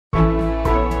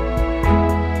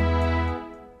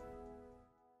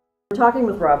talking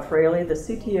with Rob Fraley, the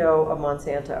CTO of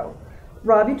Monsanto.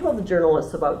 Rob, you told the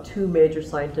journalists about two major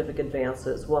scientific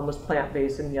advances. One was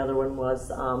plant-based and the other one was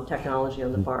technology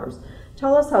on the farms.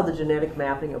 Tell us how the genetic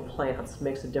mapping of plants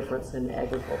makes a difference in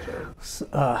agriculture.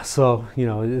 So,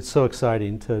 it's so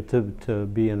exciting to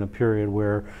be in a period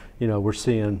where, we're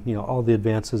seeing, all the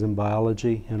advances in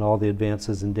biology and all the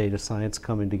advances in data science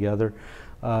coming together.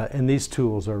 And these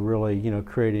tools are really,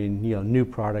 creating, new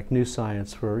product, new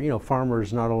science for,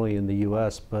 farmers not only in the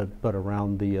U.S. but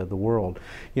around the world.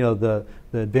 The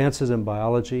advances in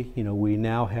biology, we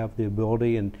now have the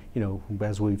ability, and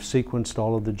as we've sequenced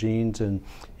all of the genes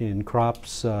in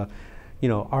crops,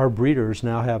 our breeders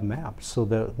now have maps so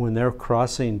that when they're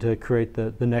crossing to create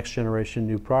the next generation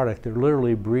new product, they're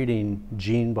literally breeding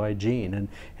gene by gene,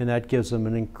 and that gives them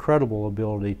an incredible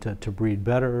ability to breed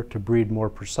better, to breed more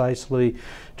precisely,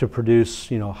 to produce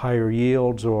higher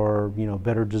yields or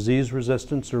better disease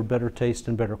resistance or better taste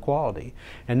and better quality.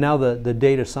 And now the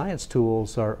data science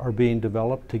tools are being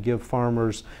developed to give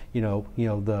farmers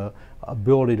the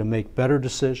ability to make better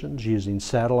decisions using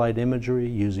satellite imagery,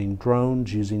 using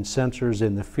drones, using sensors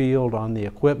in the field, on the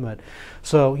equipment.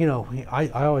 So, I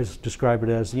always describe it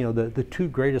as, the two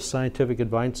greatest scientific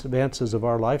advances of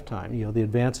our lifetime. The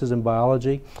advances in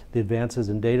biology, the advances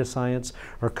in data science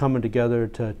are coming together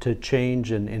to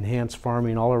change and enhance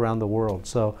farming all around the world.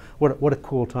 So what a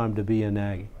cool time to be in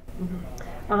ag.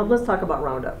 Mm-hmm. Let's talk about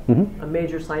Roundup, a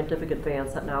major scientific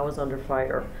advance that now is under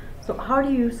fire. So how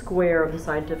do you square the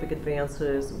scientific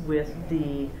advances with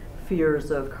the fears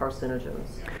of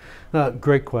carcinogens?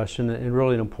 Great question, and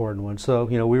really an important one. So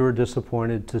we were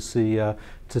disappointed to see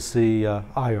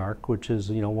IARC, which is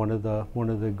one of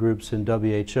the groups in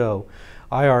WHO.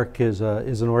 IARC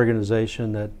is an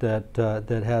organization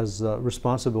that has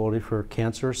responsibility for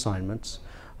cancer assignments.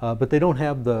 But they don't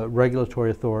have the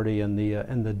regulatory authority and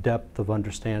the depth of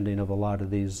understanding of a lot of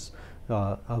these,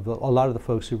 of a lot of the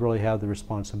folks who really have the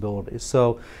responsibilities.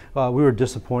 So we were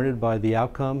disappointed by the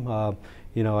outcome.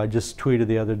 I just tweeted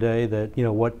the other day that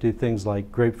what do things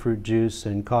like grapefruit juice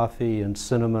and coffee and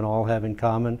cinnamon all have in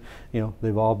common?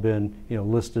 They've all been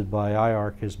listed by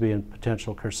IARC as being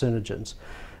potential carcinogens.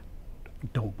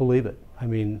 Don't believe it. I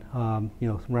mean,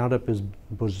 Roundup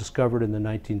was discovered in the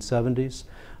 1970s.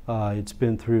 It's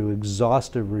been through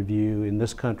exhaustive review in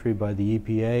this country by the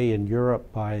EPA, in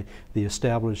Europe by the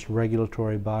established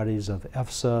regulatory bodies of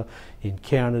EFSA, in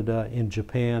Canada, in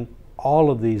Japan.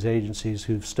 All of these agencies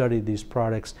who've studied these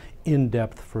products in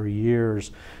depth for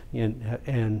years,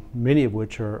 and many of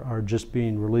which are just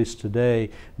being released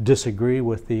today, disagree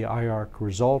with the IARC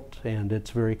result, and it's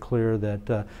very clear that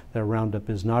that Roundup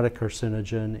is not a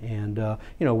carcinogen, and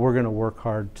we're going to work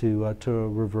hard to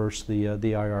reverse the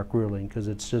IARC ruling, because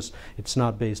it's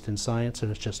not based in science and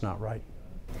it's just not right.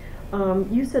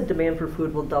 You said demand for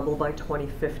food will double by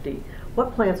 2050.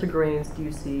 What plants or grains do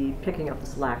you see picking up the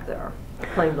slack there,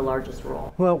 playing the largest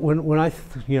role? Well, when I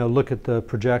look at the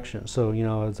projections, so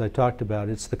as I talked about,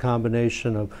 it's the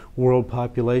combination of world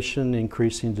population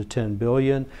increasing to 10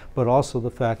 billion, but also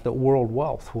the fact that world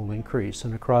wealth will increase,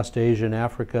 and across Asia and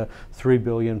Africa, 3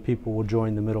 billion people will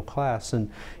join the middle class,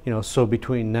 and so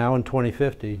between now and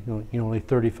 2050, only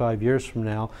 35 years from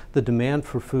now, the demand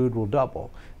for food will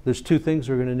double. There's two things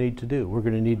we're going to need to do. We're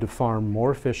going to need to farm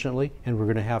more efficiently, and we're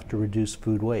going to have to reduce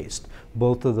food waste.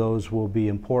 Both of those will be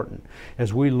important.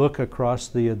 As we look across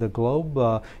the globe,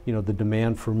 the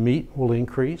demand for meat will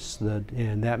increase,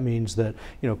 and that means that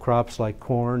crops like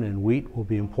corn and wheat will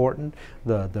be important.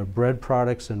 The bread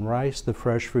products and rice, the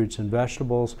fresh fruits and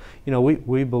vegetables.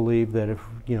 We believe that if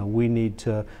we need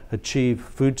to achieve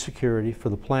food security for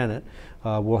the planet,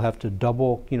 we'll have to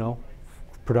double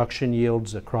production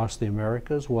yields across the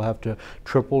Americas. We'll have to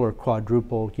triple or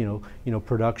quadruple,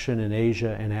 production in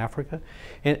Asia and Africa.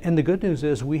 And the good news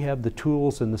is we have the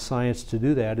tools and the science to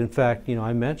do that. In fact,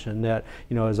 I mentioned that,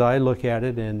 as I look at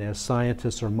it and as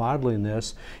scientists are modeling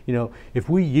this, if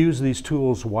we use these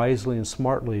tools wisely and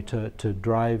smartly to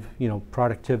drive,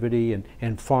 productivity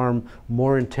and farm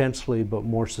more intensely but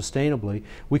more sustainably,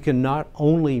 we can not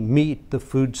only meet the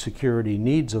food security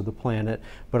needs of the planet,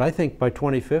 but I think by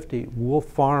 2050 we'll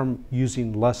farm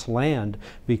using less land,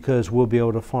 because we'll be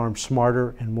able to farm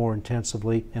smarter and more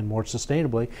intensively and more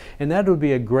sustainably, and that would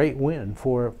be a great win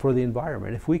for the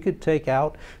environment. If we could take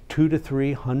out 200 to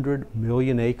 300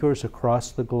 million acres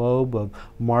across the globe of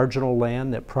marginal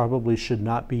land that probably should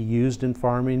not be used in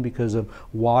farming because of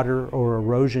water or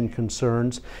erosion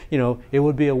concerns, it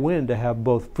would be a win to have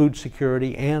both food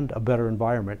security and a better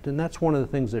environment, and that's one of the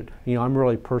things that I'm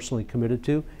really personally committed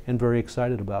to and very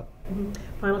excited about.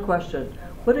 Final question.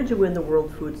 What did you win the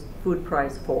World Food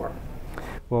Prize for?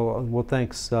 Well,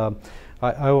 thanks. I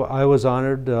was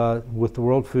honored with the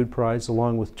World Food Prize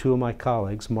along with two of my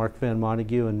colleagues, Mark Van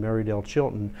Montague and Mary Dale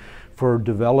Chilton, for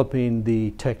developing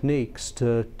the techniques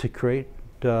to create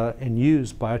and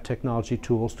use biotechnology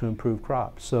tools to improve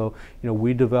crops. So,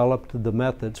 we developed the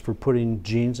methods for putting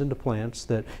genes into plants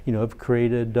that, have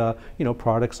created,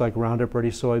 products like Roundup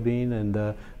Ready soybean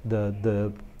and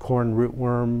the corn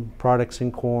rootworm products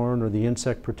in corn or the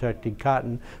insect protected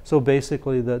cotton. So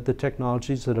basically the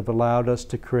technologies that have allowed us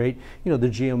to create, the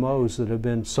GMOs that have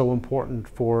been so important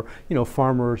for,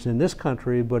 farmers in this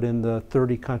country, but in the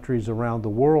 30 countries around the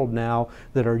world now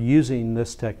that are using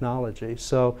this technology.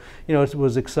 So, it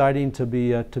was exciting to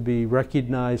be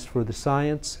recognized for the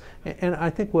science. And I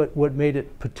think what made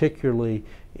it particularly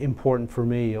important for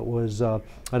me, it was an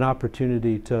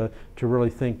opportunity to really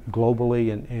think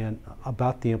globally and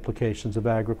about the implications of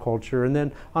agriculture. And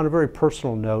then on a very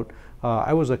personal note,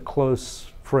 I was a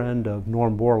close friend of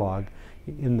Norm Borlaug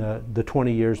in the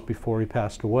 20 years before he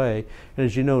passed away. And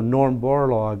as you know, Norm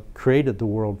Borlaug created the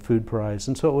World Food Prize.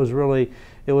 And so it was really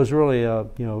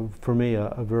for me,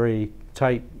 a very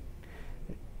tight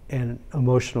and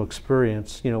emotional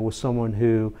experience, with someone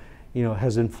who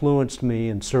has influenced me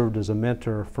and served as a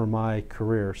mentor for my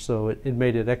career. So it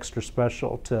made it extra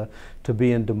special to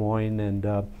be in Des Moines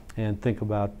and think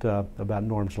about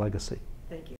Norm's legacy.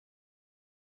 Thank you.